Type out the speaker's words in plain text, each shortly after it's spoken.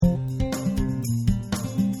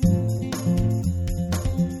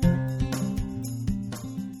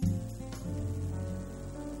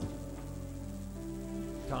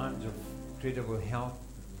incredible health,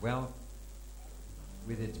 wealth,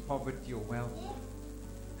 whether it's poverty or wealth,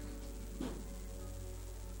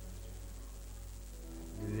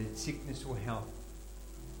 whether it's sickness or health.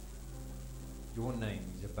 Your name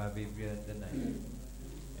is above every other name.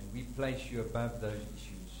 And we place you above those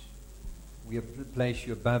issues. We place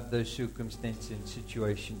you above those circumstances and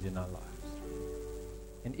situations in our lives.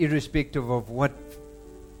 And irrespective of what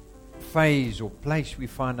phase or place we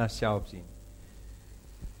find ourselves in,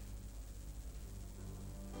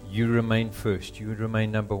 you remain first. You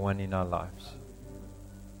remain number one in our lives.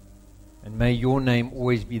 And may your name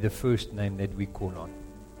always be the first name that we call on.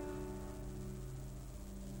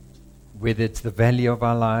 Whether it's the valley of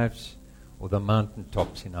our lives or the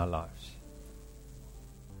mountaintops in our lives.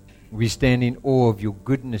 We stand in awe of your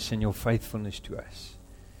goodness and your faithfulness to us.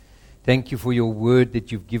 Thank you for your word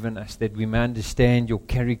that you've given us, that we may understand your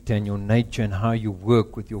character and your nature and how you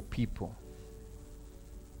work with your people.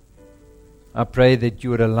 I pray that you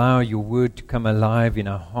would allow your word to come alive in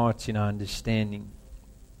our hearts, in our understanding.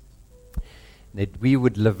 That we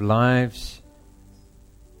would live lives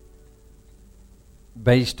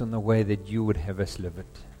based on the way that you would have us live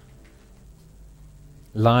it.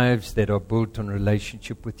 Lives that are built on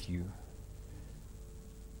relationship with you.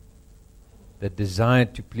 That desire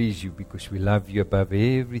to please you because we love you above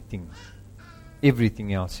everything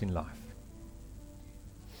else in life.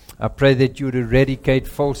 I pray that you would eradicate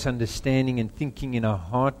false understanding and thinking in our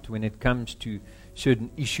heart when it comes to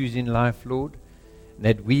certain issues in life, Lord.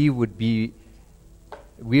 That we would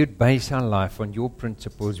base our life on your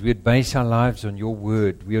principles. We would base our lives on your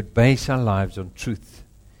word. We would base our lives on truth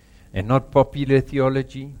and not popular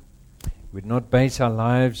theology. We would not base our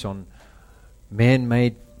lives on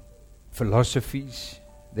man-made philosophies.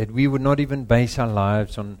 That we would not even base our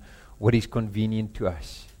lives on what is convenient to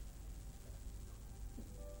us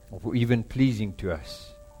or even pleasing to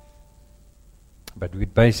us. But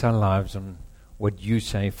we'd base our lives on what you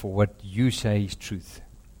say, for what you say is truth.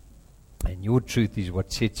 And your truth is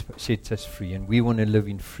what sets us free. And we want to live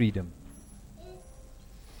in freedom.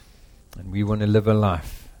 And we want to live a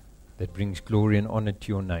life that brings glory and honor to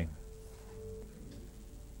your name.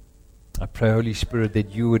 I pray, Holy Spirit,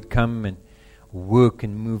 that you would come and work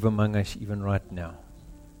and move among us even right now.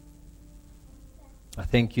 I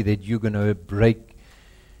thank you that you're going to break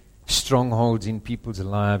strongholds in people's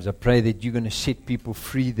lives. I pray that you're going to set people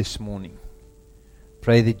free this morning.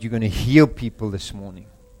 Pray that you're going to heal people this morning.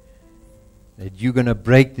 That you're going to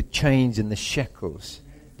break the chains and the shackles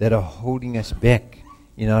that are holding us back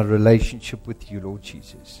in our relationship with you, Lord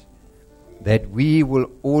Jesus. That we will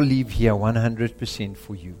all live here 100%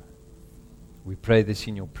 for you. We pray this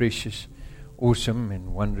in your precious, awesome,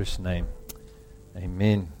 and wondrous name.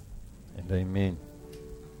 Amen and amen.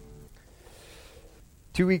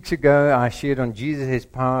 2 weeks ago, I shared on Jesus has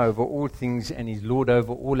power over all things and He's Lord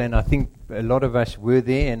over all. And I think a lot of us were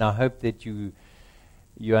there, and I hope that you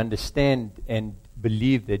understand and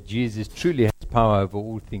believe that Jesus truly has power over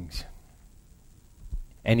all things.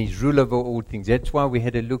 And He's rule over all things. That's why we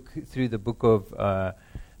had a look through the book of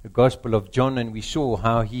the Gospel of John, and we saw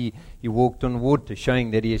how he walked on water,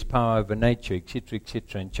 showing that He has power over nature,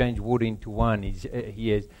 etc., and changed water into wine. He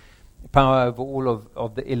has power over all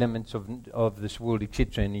of the elements of this world,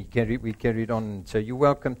 etc. And we carried on. So you're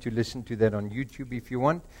welcome to listen to that on YouTube if you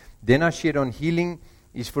want. Then I shared on healing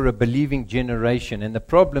is for a believing generation. And the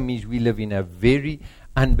problem is we live in a very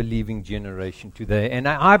unbelieving generation today. And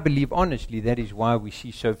I believe, honestly, that is why we see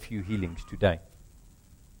so few healings today.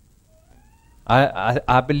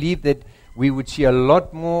 I believe that we would see a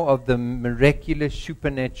lot more of the miraculous,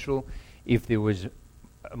 supernatural, if there was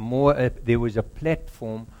a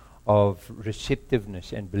platform of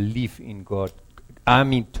receptiveness and belief in God. I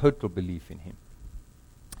mean total belief in Him.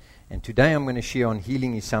 And today I'm going to share on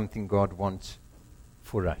healing is something God wants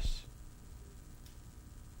for us.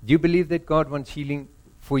 Do you believe that God wants healing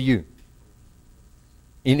for you?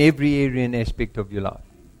 In every area and aspect of your life.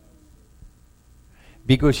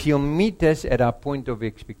 Because He'll meet us at our point of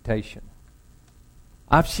expectation.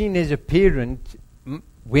 I've seen as a parent,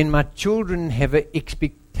 when my children have an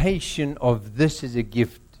expectation of this as a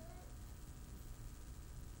gift,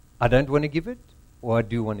 I don't want to give it, or I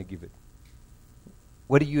do want to give it.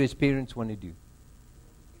 What do you as parents want to do?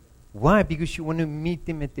 Why? Because you want to meet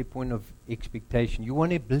them at their point of expectation. You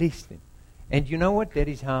want to bless them. And you know what? That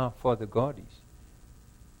is how Father God is.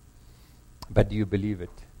 But do you believe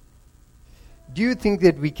it? Do you think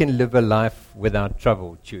that we can live a life without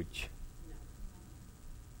trouble, church?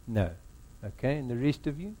 No. Okay, and the rest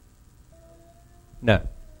of you? No.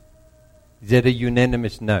 Is that a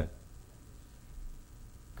unanimous no?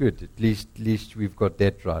 Good, at least we've got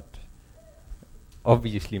that right.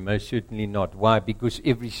 Obviously, most certainly not. Why? Because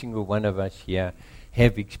every single one of us here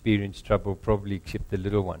have experienced trouble, probably except the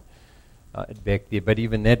little one back there. But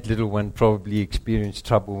even that little one probably experienced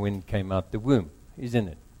trouble when it came out the womb, isn't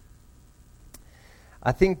it?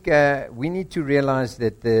 I think we need to realize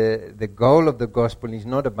that the goal of the gospel is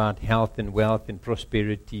not about health and wealth and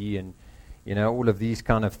prosperity and, all of these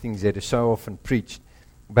kind of things that are so often preached.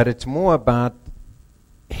 But it's more about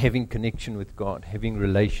having connection with God, having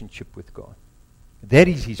relationship with God. That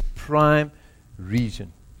is his prime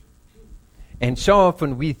reason. And so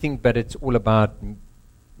often we think, but it's all about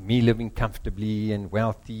me living comfortably and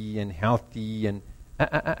wealthy and healthy and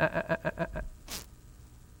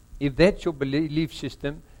If that's your belief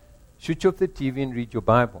system, switch off the TV and read your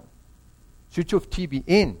Bible. Switch off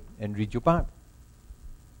TBN and read your Bible.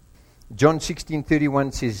 John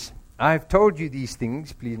 16:31 says, I've told you these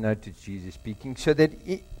things, please note it's Jesus speaking, so that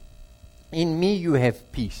in me you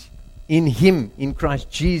have peace. In him, in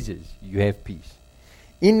Christ Jesus, you have peace.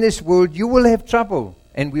 In this world you will have trouble,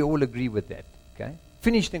 and we all agree with that. Okay?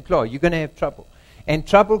 Finished and clear, you're going to have trouble. And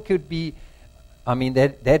trouble could be,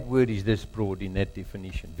 that word is this broad in that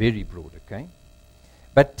definition, very broad, okay?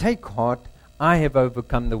 But take heart, I have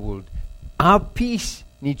overcome the world. Our peace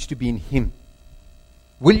needs to be in him.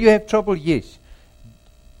 Will you have trouble? Yes.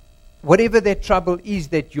 Whatever that trouble is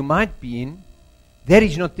that you might be in, that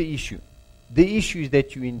is not the issue. The issue is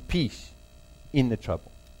that you're in peace in the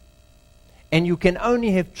trouble. And you can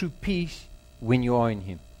only have true peace when you are in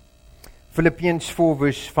him. Philippians 4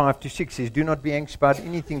 verse 5 to 6 says, do not be anxious about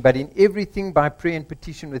anything, but in everything by prayer and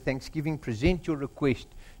petition with thanksgiving, present your request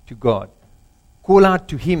to God. Call out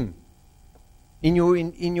to him. In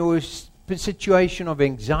your situation of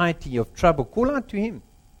anxiety, of trouble, call out to him.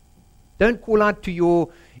 Don't call out to your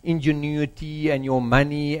ingenuity and your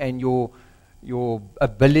money and your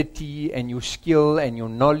ability and your skill and your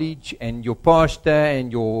knowledge and your pastor and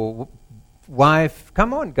your wife.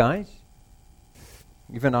 Come on, guys.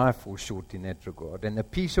 Even I fall short in that regard. And the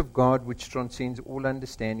peace of God, which transcends all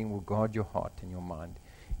understanding, will guard your heart and your mind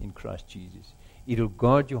in Christ Jesus. It'll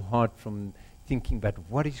guard your heart from thinking, but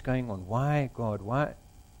what is going on? Why, God? Why?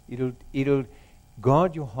 It'll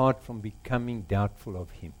guard your heart from becoming doubtful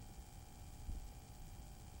of him.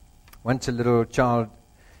 Once a little child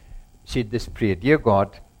said this prayer, Dear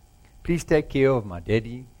God, please take care of my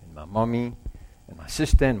daddy and my mommy and my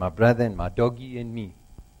sister and my brother and my doggy and me.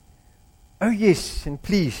 Oh yes, and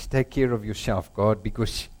please take care of yourself, God,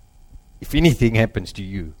 because if anything happens to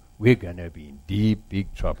you, we're going to be in deep,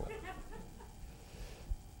 big trouble.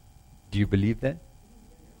 Do you believe that?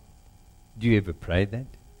 Do you ever pray that?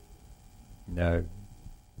 No.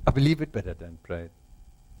 I believe it, but I don't pray it.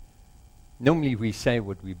 Normally we say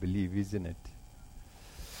what we believe, isn't it?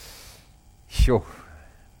 Sure.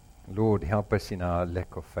 Lord, help us in our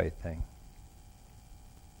lack of faith.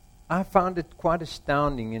 I found it quite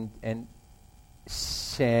astounding and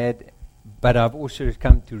sad, but I've also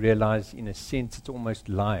come to realize, in a sense, it's almost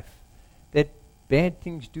life, that bad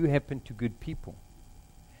things do happen to good people.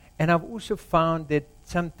 And I've also found that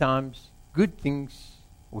sometimes good things,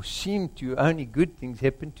 or seem to only good things,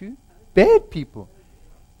 happen to bad people.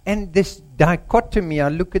 And this dichotomy, I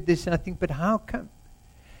look at this and I think, but how come?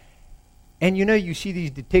 And you see these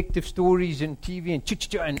detective stories on TV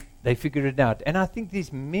and they figure it out. And I think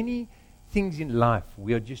there's many things in life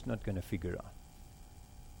we are just not going to figure out.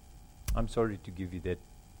 I'm sorry to give you that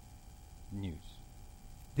news.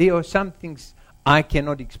 There are some things I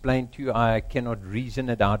cannot explain to you. I cannot reason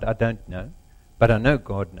it out. I don't know. But I know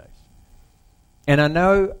God knows. And I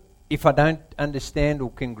know if I don't understand or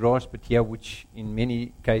can grasp it here, which in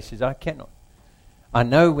many cases I cannot, I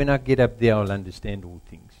know when I get up there I'll understand all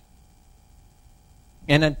things.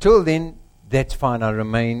 And until then, that's fine. I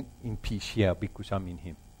remain in peace here because I'm in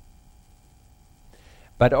him.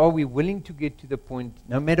 But are we willing to get to the point,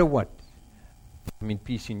 no matter what, I'm in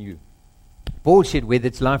peace in you? Paul said, whether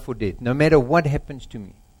it's life or death, no matter what happens to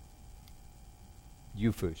me,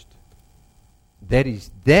 you first. That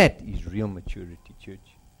is real maturity, church.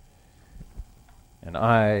 And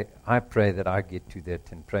I pray that I get to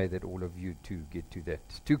that, and pray that all of you too get to that.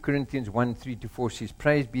 2 Corinthians 1:3-4 says,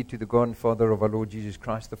 Praise be to the God and Father of our Lord Jesus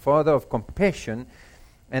Christ, the Father of compassion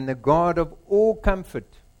and the God of all comfort,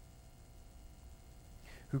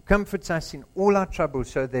 who comforts us in all our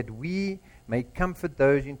troubles, so that we may comfort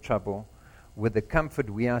those in trouble with the comfort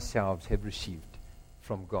we ourselves have received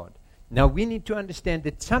from God. Now we need to understand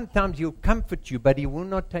that sometimes he'll comfort you, but he will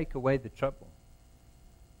not take away the trouble.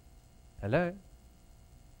 Hello?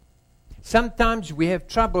 Sometimes we have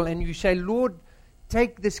trouble and you say, Lord,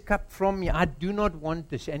 take this cup from me. I do not want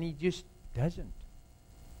this. And he just doesn't.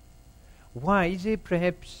 Why? Is there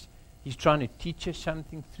perhaps He's trying to teach us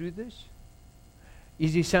something through this?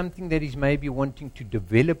 Is there something that He's maybe wanting to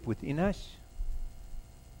develop within us?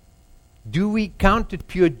 Do we count it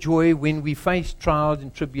pure joy when we face trials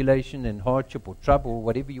and tribulation and hardship or trouble,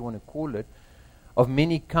 whatever you want to call it, of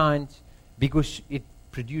many kinds, because it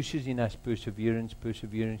produces in us perseverance,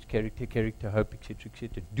 character, hope, etc.,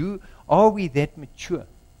 etc. Are we that mature?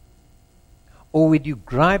 Or would you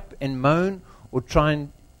gripe and moan or try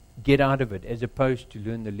and get out of it as opposed to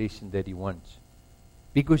learn the lesson that He wants?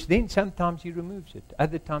 Because then sometimes He removes it,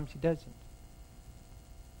 other times He doesn't.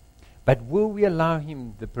 But will we allow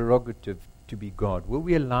Him the prerogative to be God? Will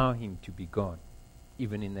we allow Him to be God,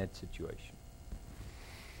 even in that situation?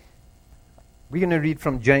 We're going to read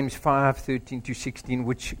from James 5:13-16,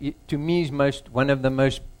 which to me is one of the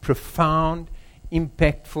most profound,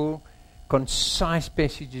 impactful, concise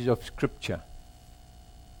passages of Scripture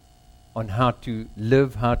on how to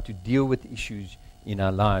live, how to deal with issues in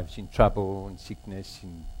our lives, in trouble, in sickness,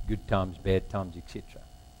 in good times, bad times, etc.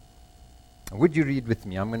 Would you read with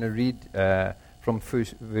me? I'm going to read from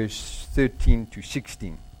verse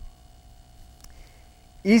 13-16.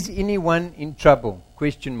 Is anyone in trouble?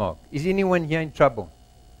 Question mark. Is anyone here in trouble?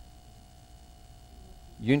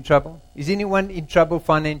 You in trouble? Is anyone in trouble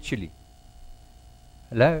financially?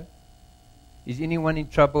 Hello? Is anyone in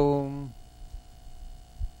trouble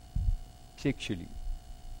sexually?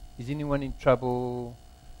 Is anyone in trouble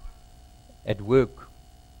at work?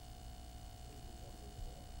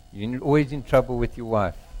 You're always in trouble with your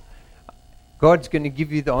wife. God's going to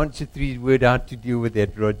give you the answer through His word how to deal with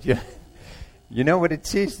that, Roger. You know what it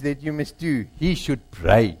says that you must do? He should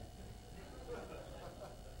pray.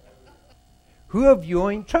 Who of you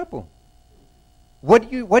are in trouble?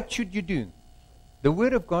 What should you do? The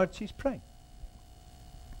word of God says pray.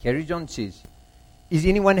 Carries on, says, is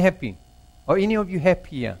anyone happy? Are any of you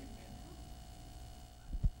happy here?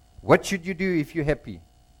 What should you do if you're happy?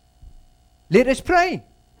 Let us pray.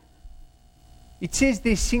 It says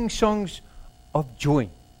they sing songs of joy.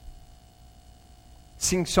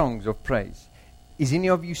 Sing songs of praise. Is any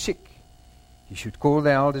of you sick? You should call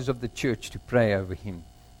the elders of the church to pray over him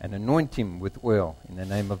and anoint him with oil in the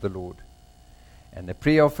name of the Lord. And the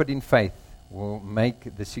prayer offered in faith will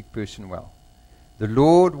make the sick person well. The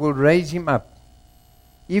Lord will raise him up.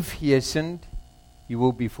 If he has sinned, he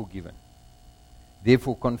will be forgiven.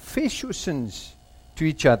 Therefore, confess your sins to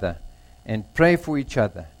each other and pray for each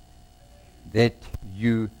other that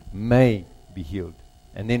you may be healed.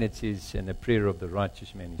 And then it says, and the prayer of the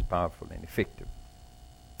righteous man is powerful and effective.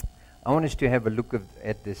 I want us to have a look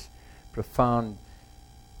at this profound,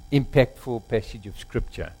 impactful passage of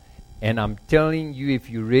Scripture. And I'm telling you, if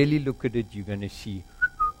you really look at it, you're going to see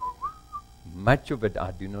much of it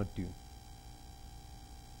I do not do.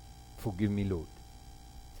 Forgive me, Lord.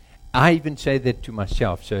 I even say that to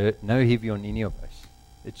myself, so no heavy on any of us.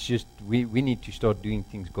 It's just we need to start doing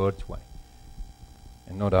things God's way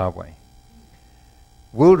and not our way.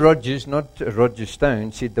 Will Rogers, not Roger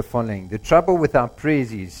Stone, said the following: the trouble with our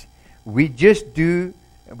prayers is we just do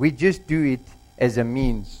it as a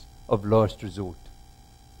means of last resort.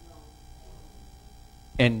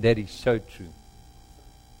 And that is so true.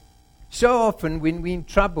 So often when we're in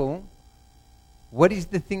trouble, what is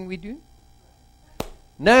the thing we do?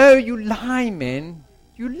 No, you lie, man.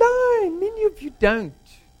 You lie. Many of you don't.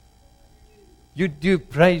 You do,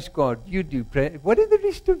 praise God. You do. What do the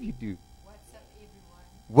rest of you do?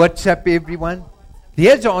 What's up, everyone?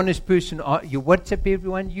 Here's an honest person. You WhatsApp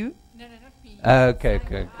everyone, you? No, not me.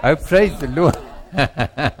 Okay. Oh, praise the Lord.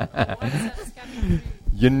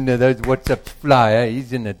 You know, those WhatsApps fly,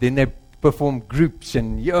 isn't it? Then they perform groups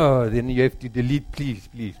and, then you have to delete, please.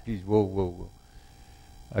 Whoa.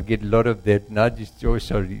 I get a lot of that, and I just,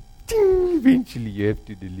 sorry. Ding, eventually you have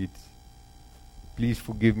to delete. Please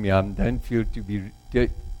forgive me. I don't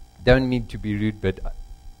mean to be rude, but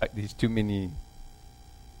there's too many.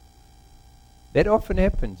 That often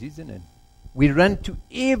happens, isn't it? We run to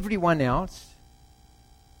everyone else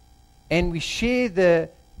and we share the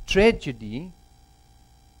tragedy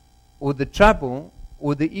or the trouble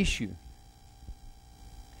or the issue.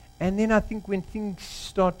 And then I think when things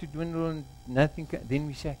start to dwindle and nothing, then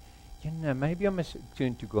we say, maybe I must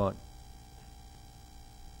turn to God.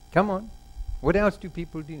 Come on. What else do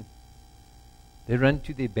people do? They run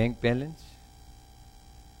to their bank balance.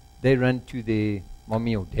 They run to their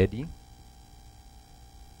mommy or daddy.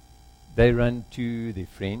 They run to their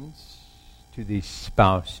friends, to their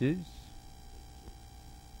spouses,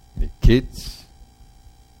 their kids.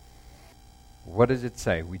 What does it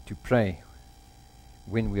say? We're to pray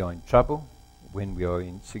when we are in trouble, when we are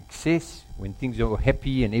in success, when things are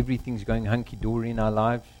happy and everything's going hunky-dory in our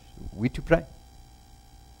lives. We're to pray.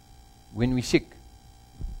 when we're sick,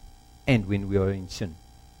 and when we are in sin.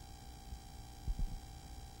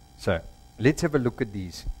 So, let's have a look at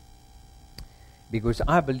these. Because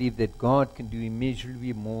I believe that God can do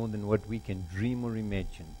immeasurably more than what we can dream or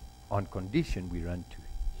imagine, on condition we run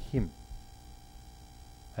to Him.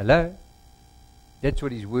 Hello? That's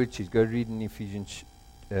what His word says. Go read in Ephesians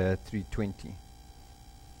 3:20.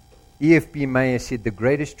 E.F.B. Meyer said, the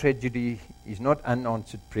greatest tragedy is not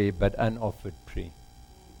unanswered prayer, but unoffered prayer.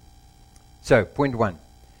 So, point 1.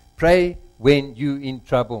 Pray when you're in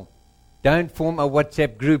trouble. Don't form a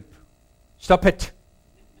WhatsApp group. Stop it.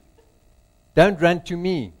 Don't run to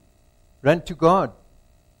me. Run to God.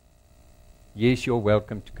 Yes, you're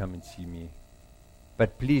welcome to come and see me.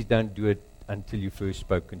 But please don't do it until you've first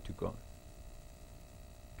spoken to God.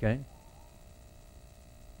 Okay?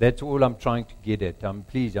 That's all I'm trying to get at.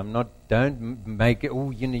 Don't make it,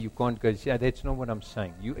 you can't go. See, that's not what I'm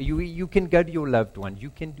saying. You can go to your loved one. You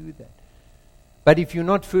can do that. But if you're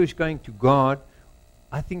not first going to God,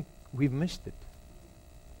 I think we've missed it.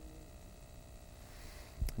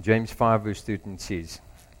 James 5 verse 13 says,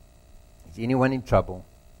 is anyone in trouble?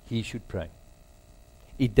 He should pray.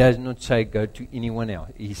 It does not say go to anyone else.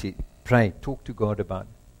 He said, pray, talk to God about it.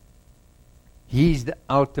 He's the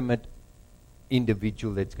ultimate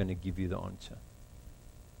individual that's going to give you the answer.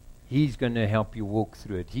 He's going to help you walk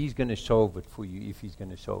through it. He's going to solve it for you if He's going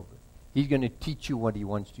to solve it. He's going to teach you what He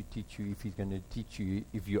wants to teach you if He's going to teach you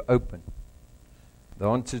if you're open. The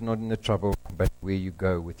answer is not in the trouble, but where you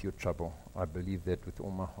go with your trouble. I believe that with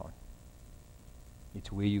all my heart.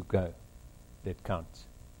 It's where you go that counts.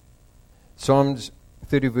 Psalms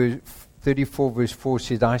 34 verse 4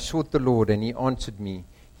 says, I sought the Lord and He answered me.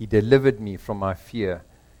 He delivered me from my fear.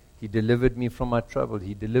 He delivered me from my trouble.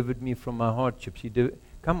 He delivered me from my hardships.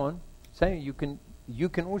 Come on, say you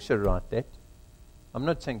can also write that. I'm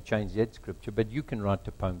not saying change that scripture, but you can write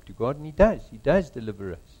a poem to God, and He does. He does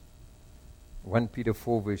deliver us. 1 Peter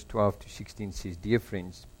 4 verse 12 to 16 says, Dear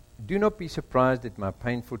friends, do not be surprised at my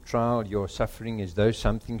painful trial you are suffering as though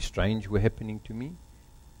something strange were happening to me.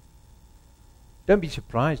 Don't be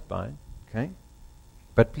surprised by it, okay?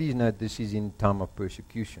 But please note this is in time of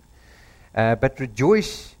persecution. But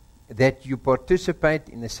rejoice that you participate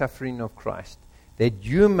in the suffering of Christ, that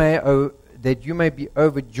you may be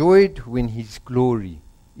overjoyed when His glory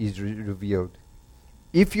is revealed.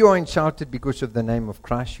 If you are insulted because of the name of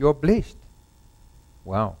Christ, you are blessed.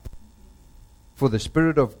 Wow. For the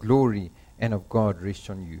Spirit of glory and of God rests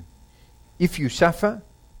on you. If you suffer,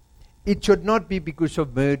 it should not be because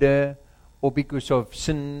of murder or because of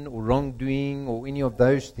sin or wrongdoing or any of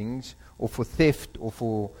those things, or for theft or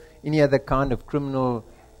for any other kind of criminal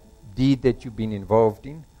deed that you've been involved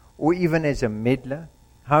in, or even as a meddler.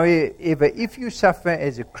 However, if you suffer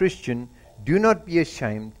as a Christian, do not be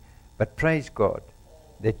ashamed, but praise God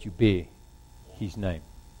that you bear His name,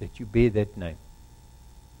 that you bear that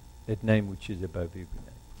name which is above every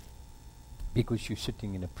name, because you're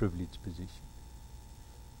sitting in a privileged position.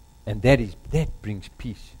 And that brings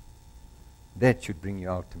peace. That should bring you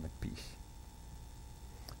ultimate peace.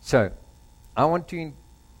 So, I want to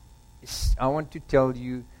tell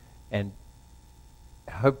you, and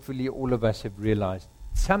hopefully all of us have realized,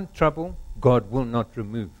 some trouble God will not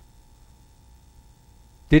remove.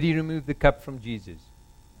 Did He remove the cup from Jesus?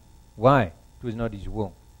 Why? It was not His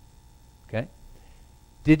will. Okay?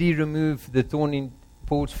 Did He remove the thorn in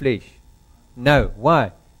Paul's flesh? No.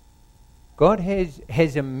 Why? God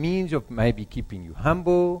has a means of maybe keeping you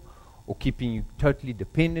humble or keeping you totally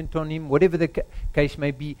dependent on Him, whatever the case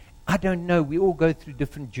may be. I don't know. We all go through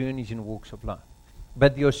different journeys and walks of life.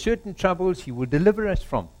 But there are certain troubles He will deliver us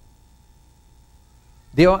from.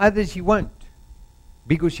 There are others He won't,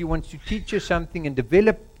 because He wants to teach us something and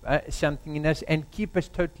develop something in us and keep us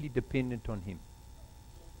totally dependent on Him.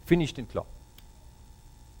 Finished and clock.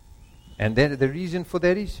 And then the reason for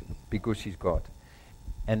that is because He's God.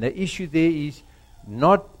 And the issue there is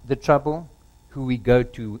not the trouble, who we go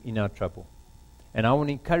to in our trouble. And I want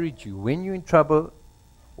to encourage you, when you're in trouble,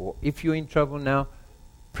 or if you're in trouble now,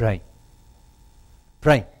 pray.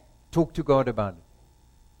 Pray. Talk to God about it.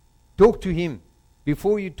 Talk to Him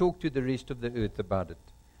before you talk to the rest of the earth about it.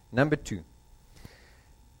 Number 2,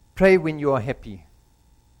 pray when you are happy.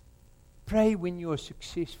 Pray when you are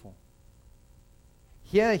successful.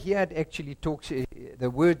 Here it actually talks, the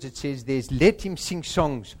words it says there's, let him sing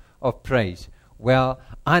songs of praise. Well,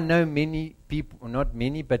 I know many people, not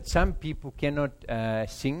many, but some people cannot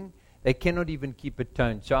sing. They cannot even keep a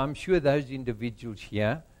tone. So I'm sure those individuals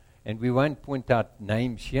here, and we won't point out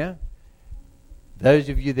names here, those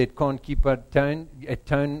of you that can't keep a tone,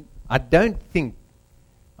 I don't think,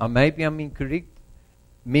 or maybe I'm incorrect,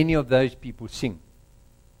 many of those people sing.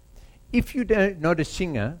 If you're not a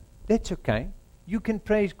singer, that's okay. You can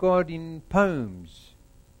praise God in poems,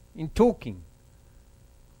 in talking.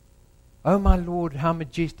 Oh my Lord, how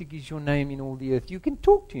majestic is your name in all the earth. You can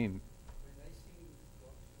talk to Him.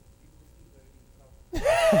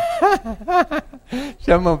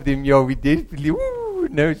 Some of them, yeah, we definitely,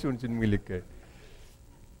 no soms in moeilikheid.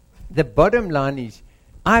 The bottom line is,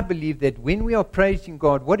 I believe that when we are praising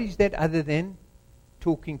God, what is that other than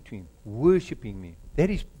talking to Him, worshipping Him? That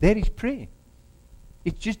is prayer.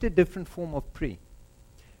 It's just a different form of prayer.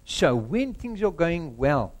 So when things are going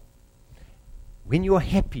well, when you're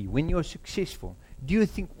happy, when you're successful, do you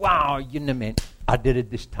think, wow, man, I did it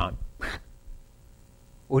this time?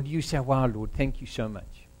 Or do you say, wow, Lord, thank you so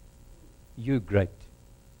much. You're great.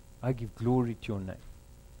 I give glory to your name.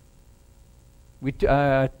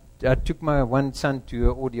 I took my one son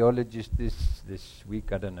to an audiologist this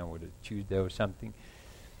week. I don't know what it, Tuesday or something.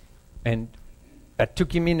 And I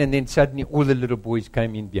took him in, and then suddenly all the little boys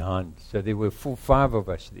came in behind. So there were 5 of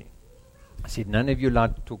us there. I said, none of you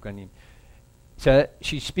allowed to talk on him. So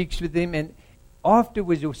she speaks with them, and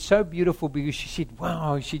afterwards it was so beautiful because she said,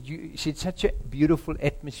 wow, she said such a beautiful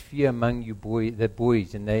atmosphere among you the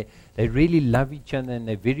boys, and they really love each other, and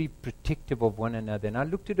they're very protective of one another. And I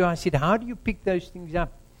looked at her, I said, how do you pick those things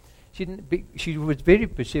up? She was very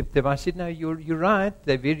perceptive. I said, no, you're right,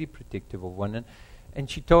 they're very protective of one another. And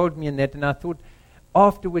she told me that, and I thought,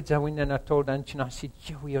 afterwards I went and I told Anch, and I said,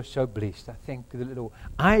 yeah, we are so blessed. I thank the Lord.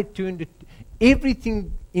 I turned it,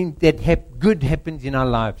 everything that good happens in our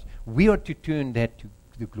lives, we are to turn that to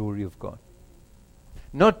the glory of God.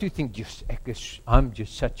 Not to think, I'm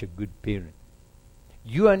just such a good parent.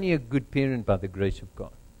 You're only a good parent by the grace of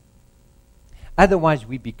God. Otherwise,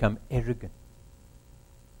 we become arrogant.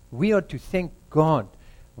 We are to thank God.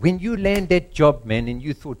 When you land that job, man, and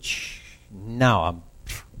you thought, now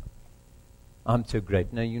I'm so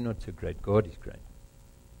great. No, you're not so great. God is great.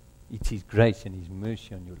 It's His grace and His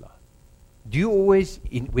mercy on your life. Do you always,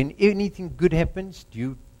 when anything good happens, do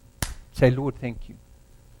you say, Lord, thank you?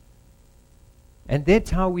 And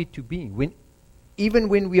that's how we're to be. Even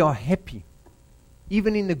when we are happy,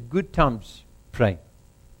 even in the good times, pray.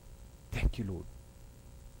 Thank you, Lord.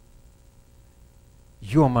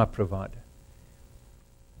 You are my provider.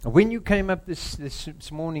 When you came up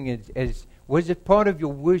this morning, as was it part of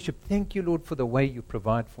your worship? Thank you, Lord, for the way you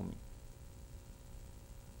provide for me.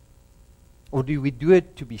 Or do we do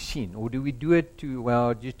it to be seen? Or do we do it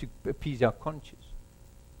just to appease our conscience?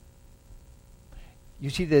 You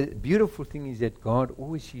see, the beautiful thing is that God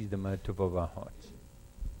always sees the motive of our hearts.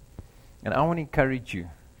 And I want to encourage you,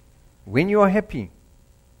 when you are happy,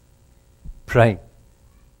 pray.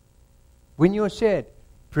 When you are sad,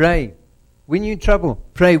 pray. When you're in trouble,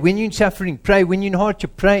 pray. When you're in suffering, pray. When you're in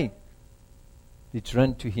hardship, pray. Let's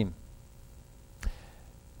run to Him.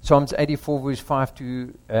 Psalms 84 verse 4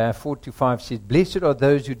 to 5 says, blessed are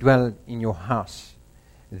those who dwell in your house.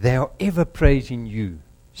 They are ever praising you,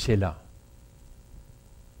 Selah.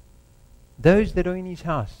 Those that are in His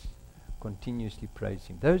house continuously praise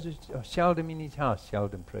Him. Those that are seldom in His house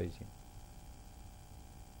seldom praise Him.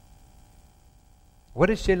 What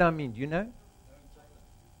does Selah mean? Do you know?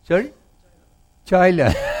 Sorry?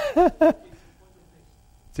 Chaila.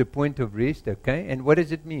 It's a point of rest, okay? And what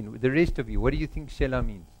does it mean? The rest of you, what do you think Selah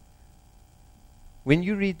means? When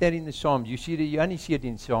you read that in the Psalms, you only see it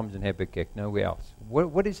in Psalms and Habakkuk, nowhere else.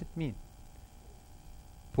 What does it mean?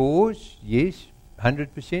 Pause, yes.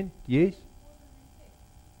 100%, yes.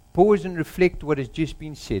 Pause and reflect what has just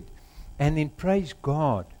been said. And then praise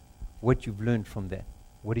God what you've learned from that,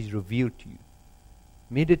 what is revealed to you.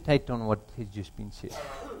 Meditate on what has just been said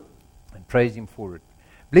and praise Him for it.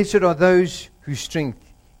 Blessed are those whose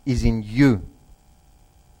strength is in you,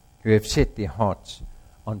 who have set their hearts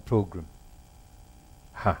on pilgrim.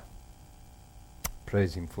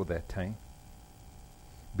 Praise Him for that, hey?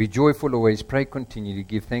 Be joyful always, pray continually,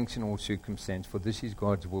 give thanks in all circumstances, for this is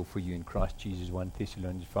God's will for you in Christ Jesus. 1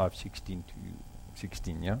 Thessalonians 5:16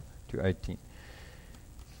 to 18.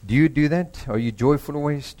 Do you do that? Are you joyful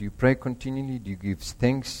always? Do you pray continually? Do you give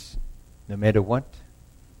thanks no matter what?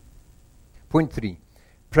 Point 3.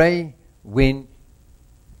 Pray when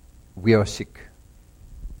we are sick,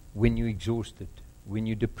 when you're exhausted, when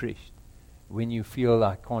you're depressed, when you feel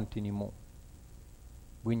I can't anymore,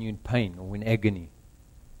 when you're in pain or in agony.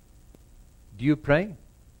 Do you pray?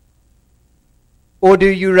 Or do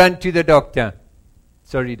you run to the doctor?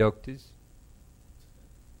 Sorry, doctors.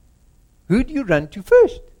 Who do you run to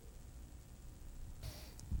first?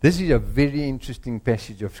 This is a very interesting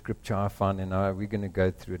passage of Scripture, I find, and we're going to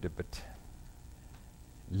go through it a bit.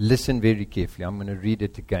 Listen very carefully. I'm going to read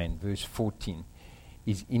it again. Verse 14.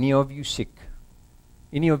 Is any of you sick?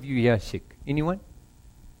 Any of you here sick? Anyone?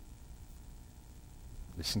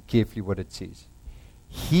 Listen carefully what it says.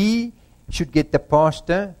 He should get the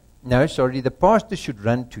pastor should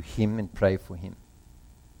run to him and pray for him.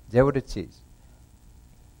 Is that what it says?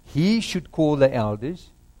 He should call the elders.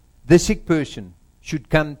 The sick person should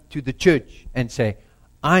come to the church and say,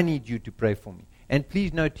 I need you to pray for me. And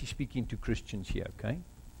please note he's speaking to Christians here, okay?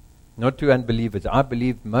 Not to unbelievers. I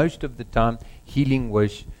believe most of the time healing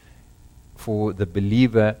was for the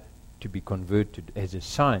believer to be converted as a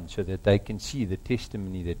sign so that they can see the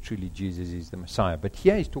testimony that truly Jesus is the Messiah. But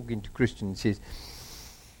here he's talking to Christians and says,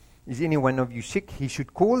 is any one of you sick? He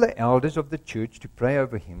should call the elders of the church to pray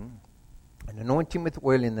over him and anoint him with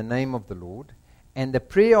oil in the name of the Lord. And the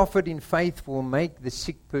prayer offered in faith will make the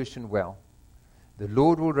sick person well. The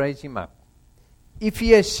Lord will raise him up. If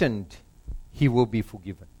he has sinned, he will be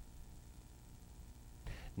forgiven.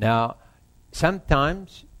 Now,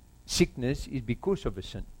 sometimes sickness is because of a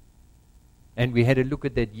sin. And we had a look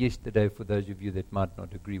at that yesterday for those of you that might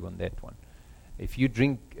not agree on that one. If you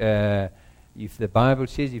drink, if the Bible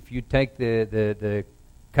says if you take the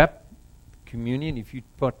cup, communion, if you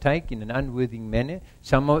partake in an unworthy manner,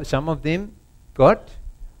 some of them got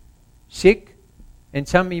sick and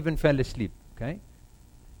some even fell asleep. Okay?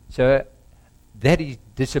 So that is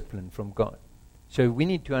discipline from God. So we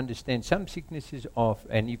need to understand some sicknesses off,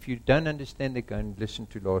 and if you don't understand it, go and listen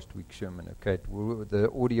to last week's sermon. Okay,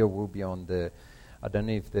 the audio will be on the, I don't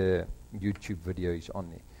know if the YouTube video is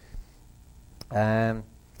on there.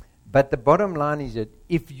 But the bottom line is that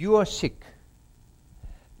if you are sick,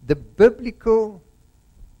 the biblical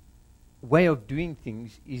way of doing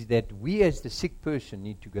things is that we as the sick person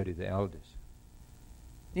need to go to the elders.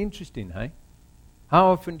 Interesting, hey? How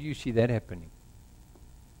often do you see that happening?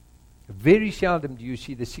 Very seldom do you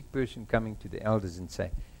see the sick person coming to the elders and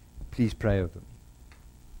say, please pray over me.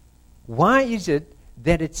 Why is it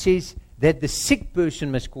that it says that the sick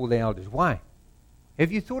person must call the elders? Why?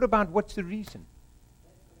 Have you thought about what's the reason?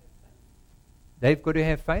 They've got to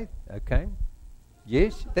have faith. Okay.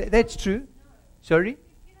 Yes, that's true. Sorry?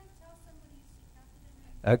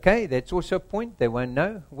 Okay, that's also a point. They won't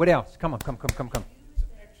know. What else? Come on.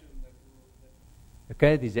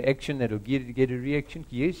 Okay, there's an action that will get a reaction.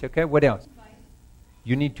 Yes, okay, what else?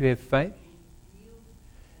 You need to have faith.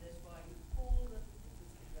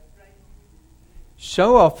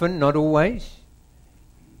 So often, not always,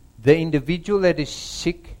 the individual that is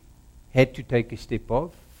sick had to take a step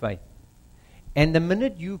of faith. And the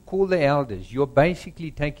minute you call the elders, you're basically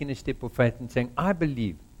taking a step of faith and saying, I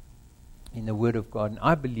believe in the Word of God, and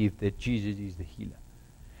I believe that Jesus is the healer.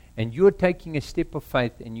 And you're taking a step of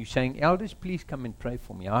faith and you're saying, elders, please come and pray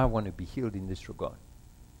for me. I want to be healed in this regard.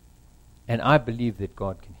 And I believe that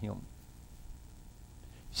God can heal me.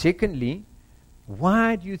 Secondly,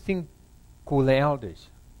 why do you think call the elders?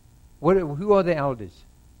 Who are the elders?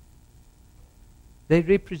 They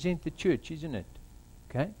represent the church, isn't it?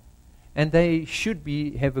 Okay? And they should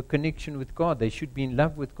have a connection with God. They should be in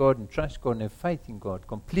love with God and trust God and have faith in God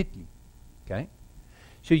completely. Okay?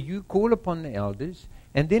 So you call upon the elders,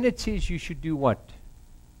 and then it says you should do what?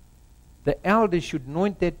 The elders should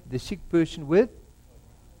anoint the sick person with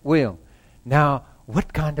oil. Now,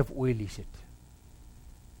 what kind of oil is it?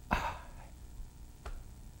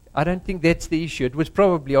 I don't think that's the issue. It was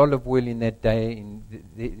probably olive oil in that day,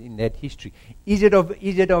 in that history. Is it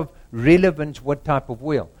of relevance what type of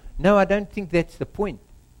oil? No, I don't think that's the point.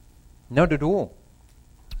 Not at all.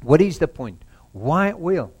 What is the point? Why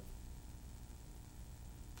oil?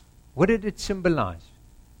 What did it symbolize?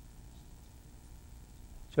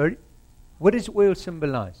 Sorry? What does oil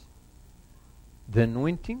symbolize? The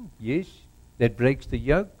anointing, yes, that breaks the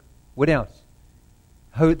yoke. What else?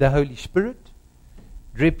 The Holy Spirit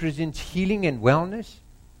represents healing and wellness.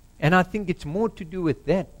 And I think it's more to do with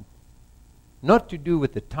that. Not to do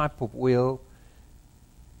with the type of oil.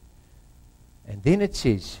 And then it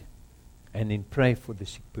says, and then pray for the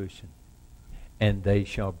sick person, and they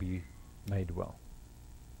shall be made well.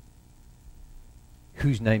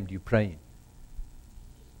 Whose name do you pray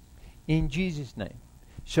in? In Jesus' name.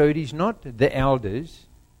 So it is not the elders,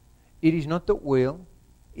 it is not the oil,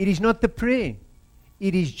 it is not the prayer.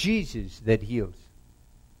 It is Jesus that heals.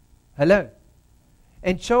 Hello?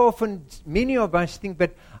 And so often, many of us think,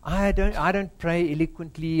 but I don't pray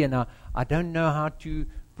eloquently, and I don't know how to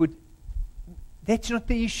put. That's not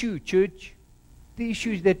the issue, church. The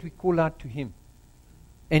issue is that we call out to Him,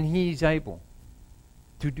 and He is able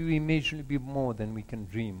to do immeasurably more than we can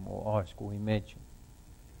dream or ask or imagine.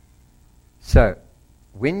 So,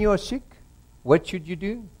 when you're sick, what should you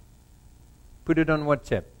do? Put it on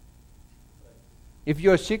WhatsApp. If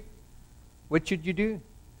you're sick, what should you do?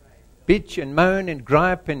 bitch and moan and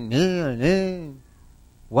gripe and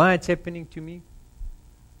why it's happening to me,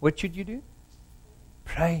 what should you do?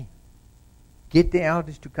 Pray. Get the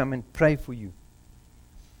elders to come and pray for you.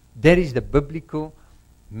 That is the biblical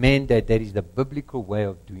mandate. That is the biblical way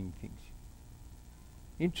of doing things.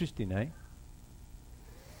 Interesting, eh?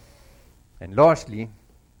 And lastly,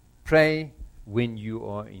 pray when you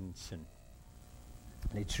are in sin.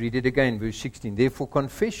 Let's read it again, verse 16. Therefore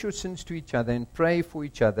confess your sins to each other and pray for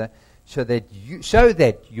each other so that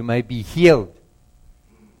you may be healed.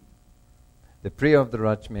 The prayer of the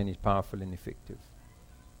righteous man is powerful and effective.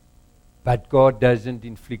 But God doesn't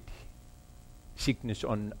inflict sickness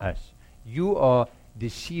on us. You are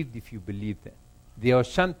deceived if you believe that. There are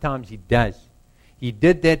sometimes He does. He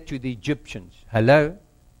did that to the Egyptians. Hello?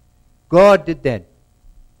 God did that.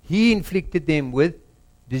 He inflicted them with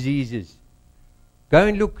diseases. Go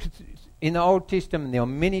and look in the Old Testament. There are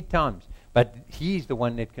many times. But He is the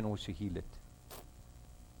one that can also heal it.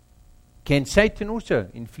 Can Satan also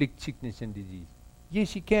inflict sickness and disease?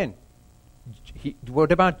 Yes, he can.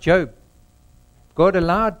 What about Job? God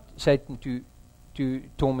allowed Satan to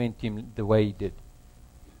torment him the way he did.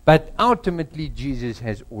 But ultimately, Jesus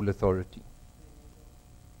has all authority.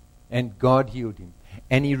 And God healed him.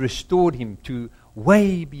 And He restored him to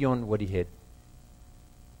way beyond what he had.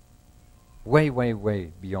 Way, way,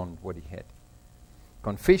 way beyond what he had.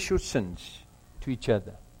 Confess your sins to each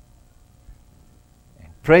other.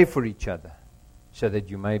 Pray for each other so that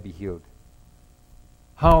you may be healed.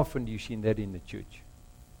 How often do you see that in the church?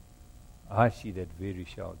 I see that very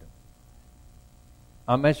seldom.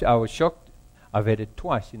 I was shocked. I've had it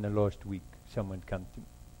twice in the last week. Someone come to me.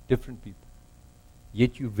 Different people.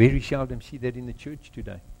 Yet you very seldom see that in the church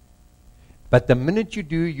today. But the minute you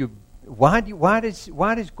do, why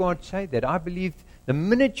does God say that? I believe the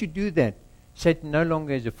minute you do that, Satan no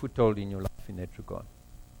longer has a foothold in your life in that regard.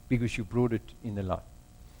 Because you brought it in the light.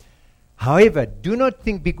 However, do not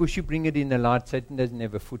think because you bring it in the light, Satan doesn't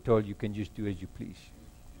have a foothold, you can just do as you please.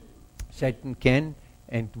 Satan can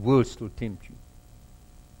and will still tempt you.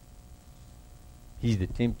 He's the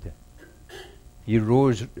tempter. He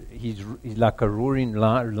roars, he's like a roaring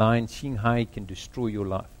lion, seeing how he can destroy your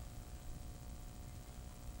life.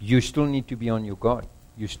 You still need to be on your guard.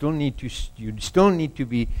 You still need to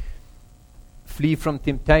be flee from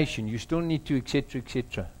temptation. You still need to, etc.,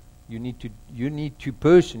 etc. You need to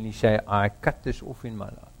personally say, I cut this off in my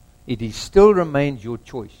life. It still remains your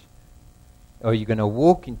choice. Are you going to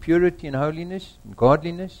walk in purity and holiness and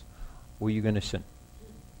godliness, or are you going to sin?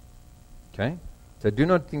 Okay? So do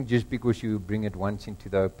not think just because you bring it once into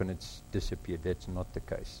the open, it's disappeared. That's not the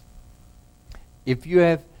case. If you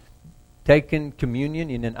have taken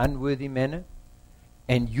communion in an unworthy manner,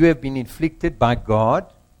 and you have been inflicted by God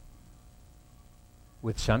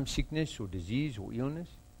with some sickness or disease or illness,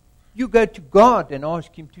 you go to God and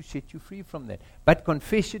ask Him to set you free from that. But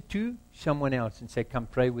confess it to someone else and say, come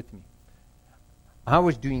pray with me. I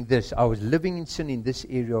was doing this. I was living in sin in this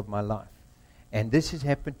area of my life. And this has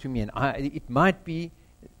happened to me. And it might be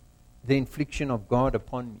the infliction of God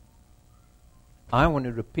upon me. I want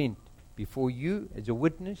to repent before you as a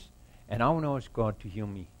witness. And I want to ask God to heal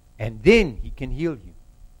me. And then He can heal you.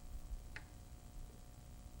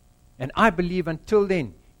 And I believe until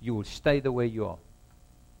then, you will stay the way you are.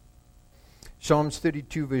 Psalms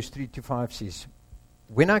 32 verse 3 to 5 says,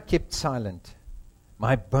 when I kept silent,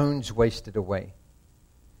 my bones wasted away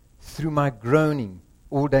through my groaning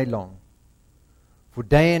all day long. For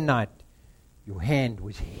day and night your hand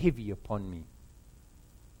was heavy upon me.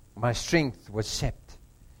 My strength was sapped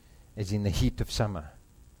as in the heat of summer.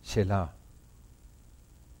 Selah.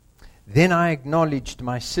 Then I acknowledged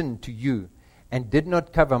my sin to you and did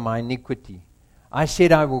not cover my iniquity. I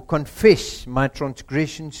said, I will confess my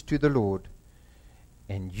transgressions to the Lord,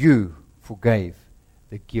 and you forgave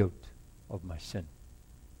the guilt of my sin.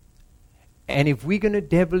 And if we're going to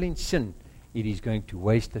dabble in sin, it is going to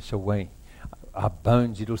waste us away. Our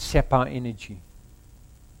bones, it'll sap our energy.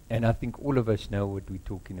 And I think all of us know what we're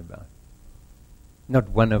talking about. Not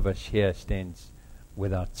one of us here stands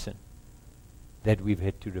without sin. That we've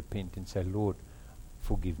had to repent and say, Lord,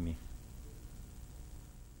 forgive me.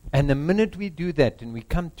 And the minute we do that and we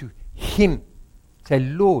come to Him, say,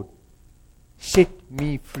 Lord, set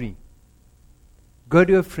me free. Go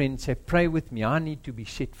to a friend, say, pray with me. I need to be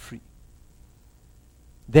set free.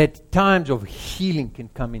 That times of healing can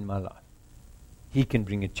come in my life. He can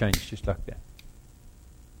bring a change just like that.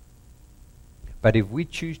 But if we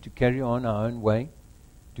choose to carry on our own way,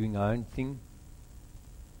 doing our own thing,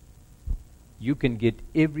 you can get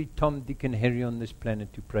every Tom, Dick, and Harry on this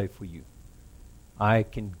planet to pray for you. I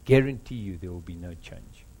can guarantee you there will be no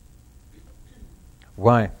change.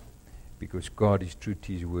 Why? because God is true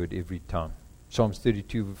to His word every time. Psalms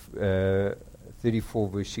 34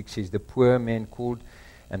 verse 6 says, the poor man called,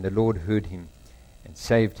 and the Lord heard him and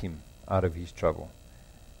saved him out of his trouble.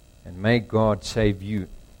 And may God save you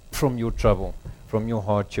from your trouble, from your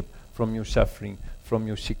hardship, from your suffering, from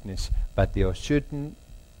your sickness. But there are certain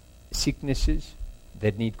sicknesses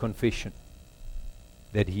that need confession,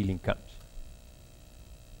 that healing comes.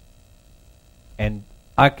 And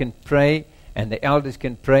I can pray, and the elders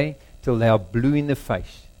can pray till they are blue in the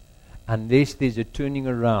face. Unless there's a turning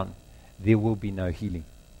around, there will be no healing.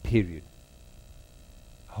 Period.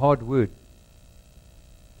 Hard word.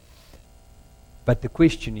 But the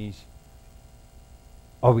question is,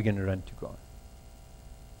 are we going to run to God?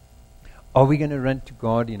 Are we going to run to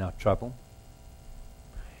God in our trouble?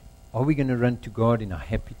 Are we going to run to God in our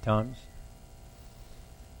happy times?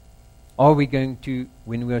 Are we going to,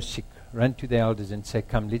 when we are sick, run to the elders and say,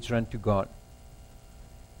 come, let's run to God?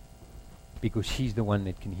 Because He's the one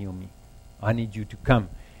that can heal me. I need you to come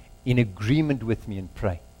in agreement with me and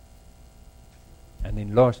pray. And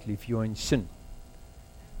then lastly, if you're in sin,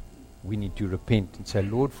 we need to repent and say,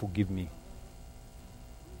 Lord, forgive me.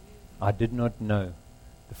 I did not know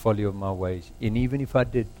the folly of my ways. And even if I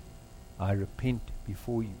did, I repent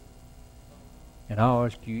before you. And I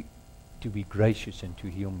ask you to be gracious and to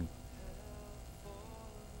heal me.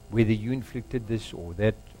 Whether you inflicted this or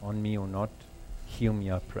that on me or not, heal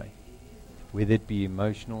me, I pray. Whether it be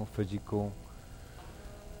emotional, physical,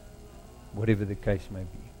 whatever the case may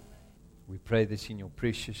be. We pray this in your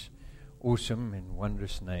precious, awesome and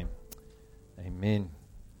wondrous name. Amen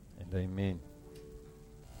and amen.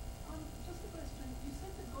 Just a question. You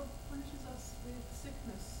said that God punishes us with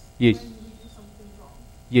sickness Yes. when we do something wrong.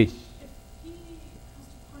 Yes. If He has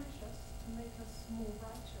to punish us to make us more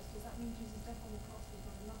righteous, does that mean Jesus' death on the cross was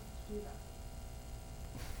not enough to do that?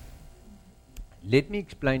 Let me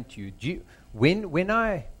explain to you. When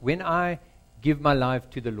I give my life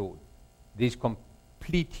to the Lord, there's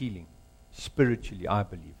complete healing, spiritually, I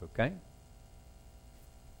believe, okay?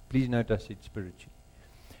 Please note I said spiritually.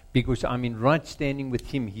 Because I'm in right standing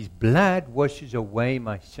with Him. His blood washes away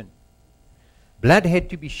my sin. Blood had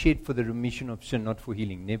to be shed for the remission of sin, not for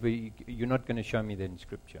healing. Never. You're not going to show me that in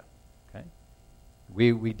Scripture. Okay?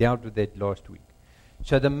 We dealt with that last week.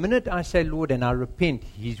 So the minute I say, Lord, and I repent,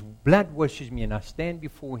 His blood washes me and I stand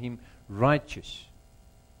before Him righteous.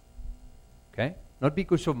 Okay? Not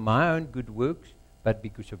because of my own good works, but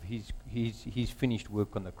because of His finished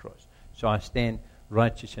work on the cross. So I stand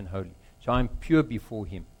righteous and holy. So I'm pure before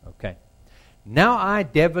Him. Okay? Now I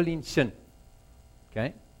dabble in sin.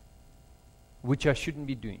 Okay? Which I shouldn't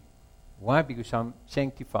be doing. Why? Because I'm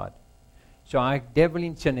sanctified. So I dabble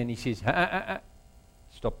in sin and He says,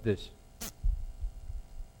 stop this.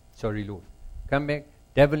 Sorry, Lord. Come back,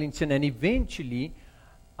 dabble in sin. And eventually,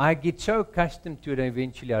 I get so accustomed to it,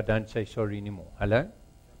 eventually I don't say sorry anymore. Hello?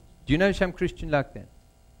 Do you know some Christian like that?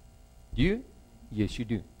 Do you? Yes, you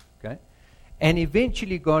do. Okay? And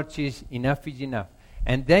eventually God says, enough is enough.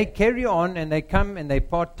 And they carry on and they come and they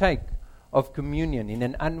partake of communion in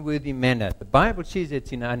an unworthy manner. The Bible says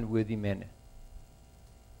it's in an unworthy manner.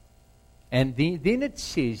 And then it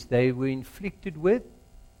says they were inflicted with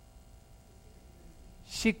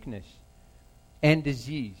sickness and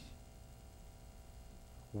disease.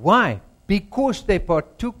 Why? Because they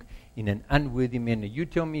partook in an unworthy manner. You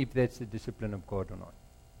tell me if that's the discipline of God or not.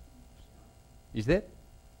 Is that?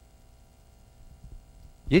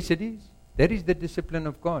 Yes, it is. That is the discipline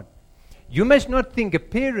of God. You must not think a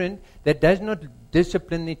parent that does not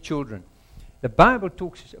discipline their children. The Bible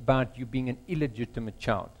talks about you being an illegitimate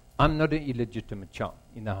child. I'm not an illegitimate child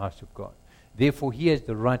in the house of God. Therefore, He has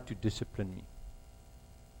the right to discipline me.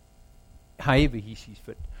 However He sees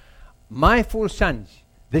fit. My 4 sons,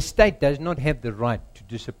 the state does not have the right to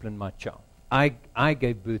discipline my child. I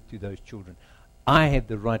gave birth to those children. I have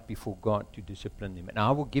the right before God to discipline them. And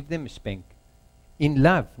I will give them a spank. In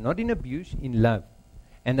love, not in abuse, in love.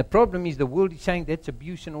 And the problem is the world is saying that's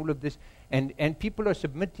abuse and all of this. And people are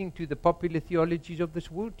submitting to the popular theologies of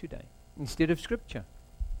this world today instead of Scripture.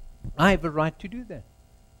 I have a right to do that.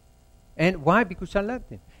 And why? Because I love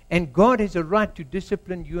them. And God has a right to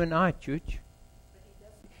discipline you and I, church.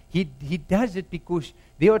 He does it because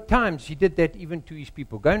there are times He did that even to His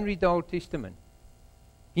people. Go and read the Old Testament.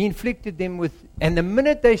 He inflicted them with, and the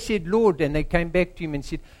minute they said, Lord, and they came back to Him and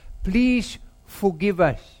said, please forgive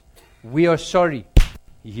us. We are sorry.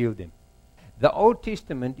 He healed them. The Old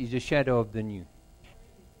Testament is a shadow of the New.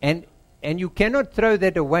 And you cannot throw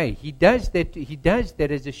that away. He does that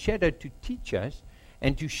as a shadow to teach us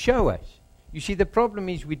and to show us. You see, the problem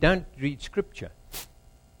is we don't read Scripture.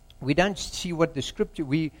 We don't see what the Scripture,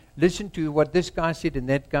 we listen to what this guy said and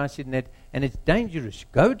that guy said and that, and it's dangerous.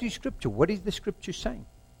 Go to Scripture. What is the Scripture saying?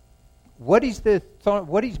 What is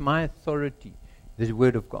my authority? The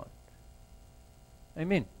Word of God.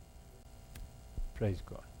 Amen. Praise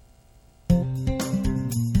God.